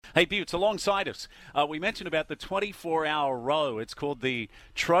Hey, Butts, alongside us, we mentioned about the 24-hour row. It's called the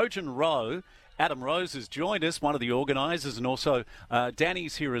Trojan Row. Adam Rose has joined us, one of the organisers, and also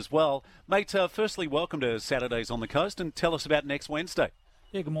Danny's here as well. Mate, firstly, welcome to Saturdays on the Coast, and tell us about next Wednesday.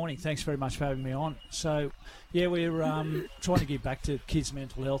 Yeah, good morning. Thanks very much for having me on. So, yeah, we're trying to give back to kids'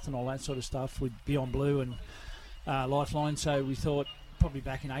 mental health and all that sort of stuff with Beyond Blue and Lifeline. So we thought probably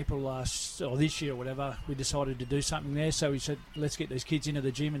back in April or this year or whatever, we decided to do something there. So we said, let's get these kids into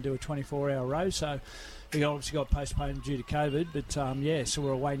the gym and do a 24-hour row. So we obviously got postponed due to COVID. But, so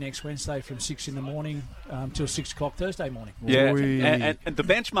we're away next Wednesday from 6 in the morning till 6 o'clock Thursday morning. Yeah, and the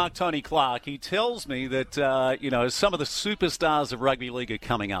benchmark, Tony Clark, he tells me that, some of the superstars of rugby league are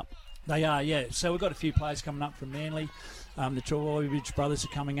coming up. They are, yeah. So we've got a few players coming up from Manly. The Trbojevic brothers are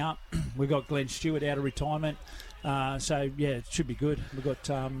coming up. We've got Glenn Stewart out of retirement. It should be good. We've got,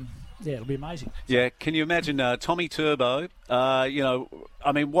 it'll be amazing. Yeah, can you imagine Tommy Turbo?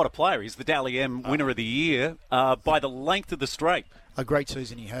 What a player. He's the Dally M winner of the year by the length of the straight. A great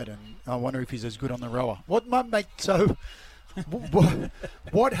season he had, and I wonder if he's as good on the rower. What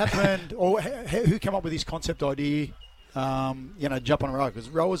happened, or who came up with this concept idea? Jump on a row, because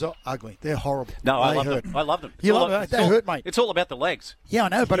rowers are ugly. They're horrible. No, I love them. I love them. They hurt, mate. It's all about the legs. Yeah, I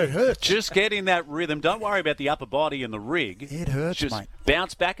know, but it hurts. Just get in that rhythm. Don't worry about the upper body and the rig. It hurts, just mate.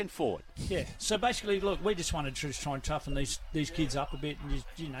 Bounce back and forward. Yeah. So basically, look, we just wanted to just try and toughen these kids up a bit and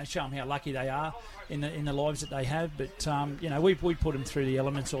just, show them how lucky they are in the lives that they have. But we put them through the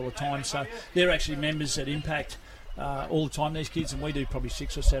elements all the time. So they're actually members at Impact. All the time, these kids, and we do probably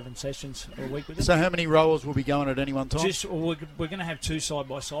 6 or 7 sessions a week with them. So how many rowers will be going at any one time? We're going to have 2 side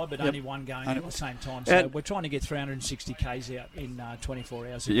by side, but only one going at the same time. So we're trying to get 360 Ks out in 24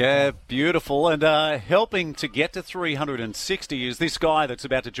 hours. Yeah, beautiful. And helping to get to 360 is this guy that's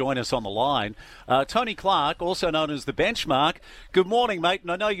about to join us on the line, Tony Clark, also known as the Benchmark. Good morning, mate,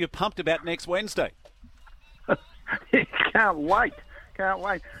 and I know you're pumped about next Wednesday. Can't wait.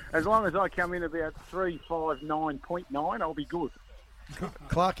 As long as I come in about 359.9, I'll be good.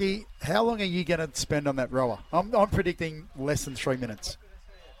 Clarky, how long are you going to spend on that rower? I'm predicting less than 3 minutes.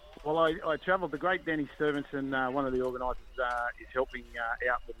 Well, I travelled. The great Danny Stevenson, one of the organisers, is helping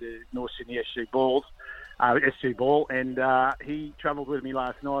out with the North Sydney SG Ball, and he travelled with me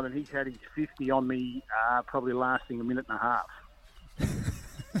last night, and he's had his 50 on me, probably lasting a minute and a half.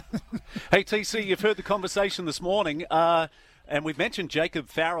 Hey, TC, you've heard the conversation this morning. And we've mentioned Jacob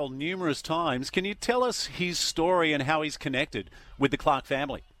Farrell numerous times. Can you tell us his story and how he's connected with the Clark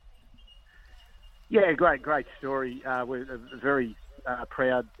family? Yeah, great story. We're very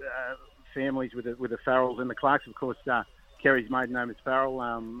proud families with the Farrells and the Clarks. Of course, Kerry's maiden name is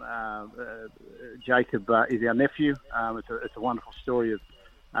Farrell. Jacob is our nephew. It's a wonderful story of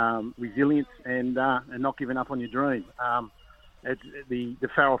resilience and not giving up on your dream. The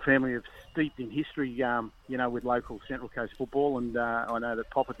Farrell family have steeped in history, with local Central Coast football, and I know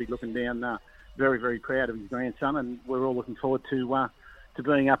that Pop would be looking down very, very proud of his grandson, and we're all looking forward to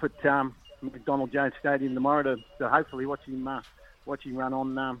being up at McDonald Jones Stadium tomorrow to hopefully watch him run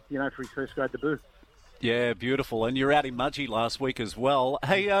on, for his first grade debut. Yeah, beautiful. And you're out in Mudgee last week as well.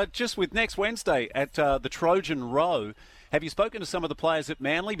 Hey, just with next Wednesday at the Trojan Row, have you spoken to some of the players at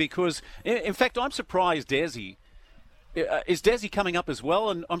Manly? Because, in fact, I'm surprised Desi... Is Desi coming up as well?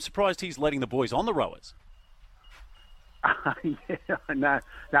 And I'm surprised he's letting the boys on the rowers. No,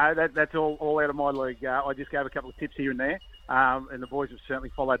 that's all out of my league. I just gave a couple of tips here and there, and the boys have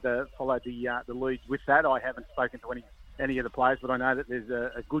certainly followed the lead with that. I haven't spoken to any of the players, but I know that there's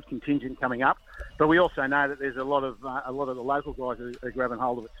a good contingent coming up. But we also know that there's a lot of the local guys are grabbing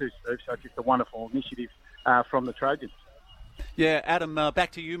hold of it too, Steve. So it's just a wonderful initiative from the Trojans. Yeah, Adam,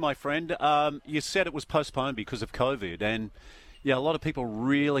 back to you, my friend. You said it was postponed because of COVID, and a lot of people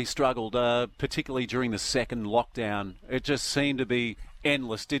really struggled, particularly during the second lockdown. It just seemed to be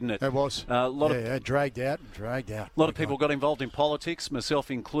endless, didn't it? It was. Dragged out. A lot of people got involved in politics, myself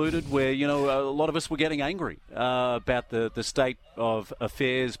included, where, a lot of us were getting angry about the state of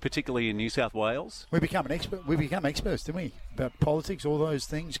affairs, particularly in New South Wales. We become experts, didn't we? About politics, all those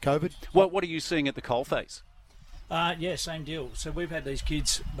things, COVID. What are you seeing at the coalface? Same deal. So we've had these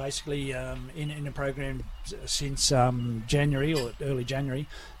kids basically in the program since January or early January.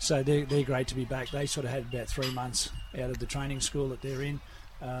 So they're great to be back. They sort of had about 3 months out of the training school that they're in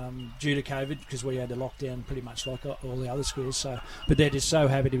due to COVID, because we had the lockdown pretty much like all the other schools. So, but they're just so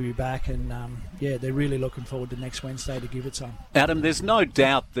happy to be back, and they're really looking forward to next Wednesday to give it some. Adam, there's no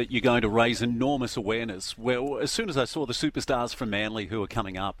doubt that you're going to raise enormous awareness. Well, as soon as I saw the superstars from Manly who are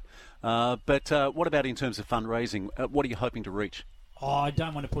coming up. But what about in terms of fundraising? What are you hoping to reach? Oh, I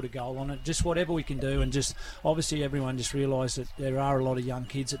don't want to put a goal on it. Just whatever we can do, and just obviously everyone just realise that there are a lot of young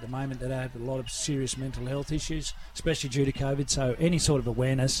kids at the moment that have a lot of serious mental health issues, especially due to COVID. So any sort of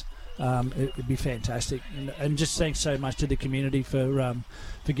awareness, it would be fantastic. And just thanks so much to the community for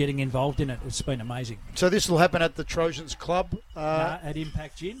getting involved in it. It's been amazing. So this will happen at the Trojans Club? At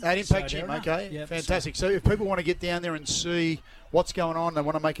Impact Gym. At Impact Gym, okay. Yep, fantastic. So if people want to get down there and see what's going on, they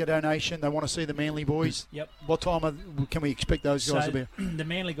want to make a donation, they want to see the Manly boys, Yep. what time can we expect those guys to be? The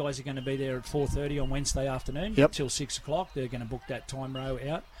Manly guys are going to be there at 4:30 on Wednesday afternoon till 6 o'clock. They're going to book that time row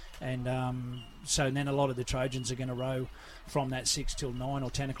out. And so then a lot of the Trojans are going to row from that 6 till 9 or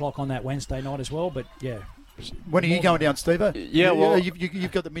 10 o'clock on that Wednesday night as well. But, yeah. When are you going down, Steve-O? Yeah, well,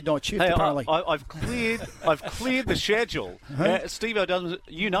 you've got the midnight shift, hey, apparently. I've cleared the schedule. Steve-O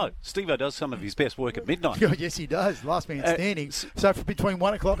does some of his best work at midnight. Yes, he does. Last man standing. So between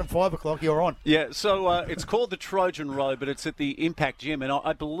 1 o'clock and 5 o'clock, you're on. Yeah, so it's called the Trojan Row, but it's at the Impact Gym, and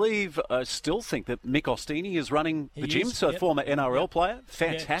I believe, still think that Mick Ostini is running the gym, former NRL player.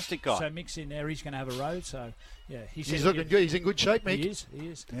 Fantastic guy. So Mick's in there, he's going to have a row, so... Yeah, he's looking good. He's in good shape, Mick. He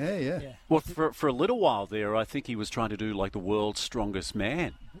is. Yeah. Well, for a little while there, I think he was trying to do like the world's strongest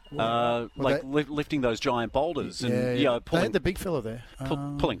man, lifting those giant boulders and pulling. They had the big fella there,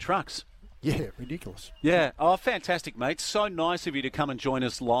 pulling trucks. Yeah, ridiculous. Yeah. Oh, fantastic, mate. So nice of you to come and join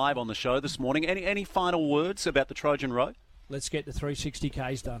us live on the show this morning. Any final words about the Trojan Row? Let's get the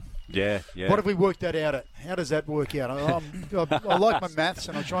 360Ks done. Yeah. What have we worked that out at? How does that work out? I like my maths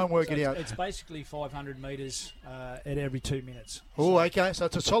and I try and work it out. It's basically 500 metres at every 2 minutes. Oh, okay. So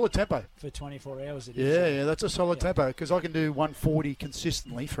it's a solid tempo. For 24 hours it is. Yeah, that's a solid tempo because I can do 140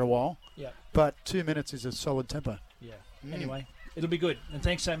 consistently for a while. Yeah. But 2 minutes is a solid tempo. Yeah. Anyway, it'll be good. And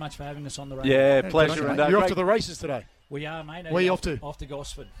thanks so much for having us on the radio. Yeah, pleasure. And you're off to the races today. We are, mate. Where are you off to? Off to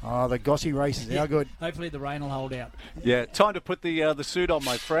Gosford. Oh, the Gossy races. How good. Hopefully the rain will hold out. Yeah, time to put the suit on,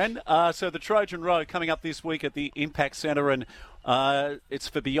 my friend. So the Trojan Row coming up this week at the Impact Centre, and it's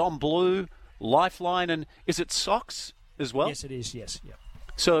for Beyond Blue, Lifeline, and is it socks as well? Yes, it is, yes. Yep.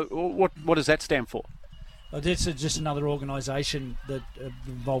 So what does that stand for? This is just another organisation that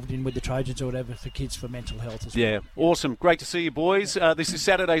involved in with the Trojans or whatever for kids for mental health as well. Yeah, awesome. Great to see you, boys. This is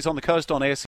Saturdays on the Coast on SEN.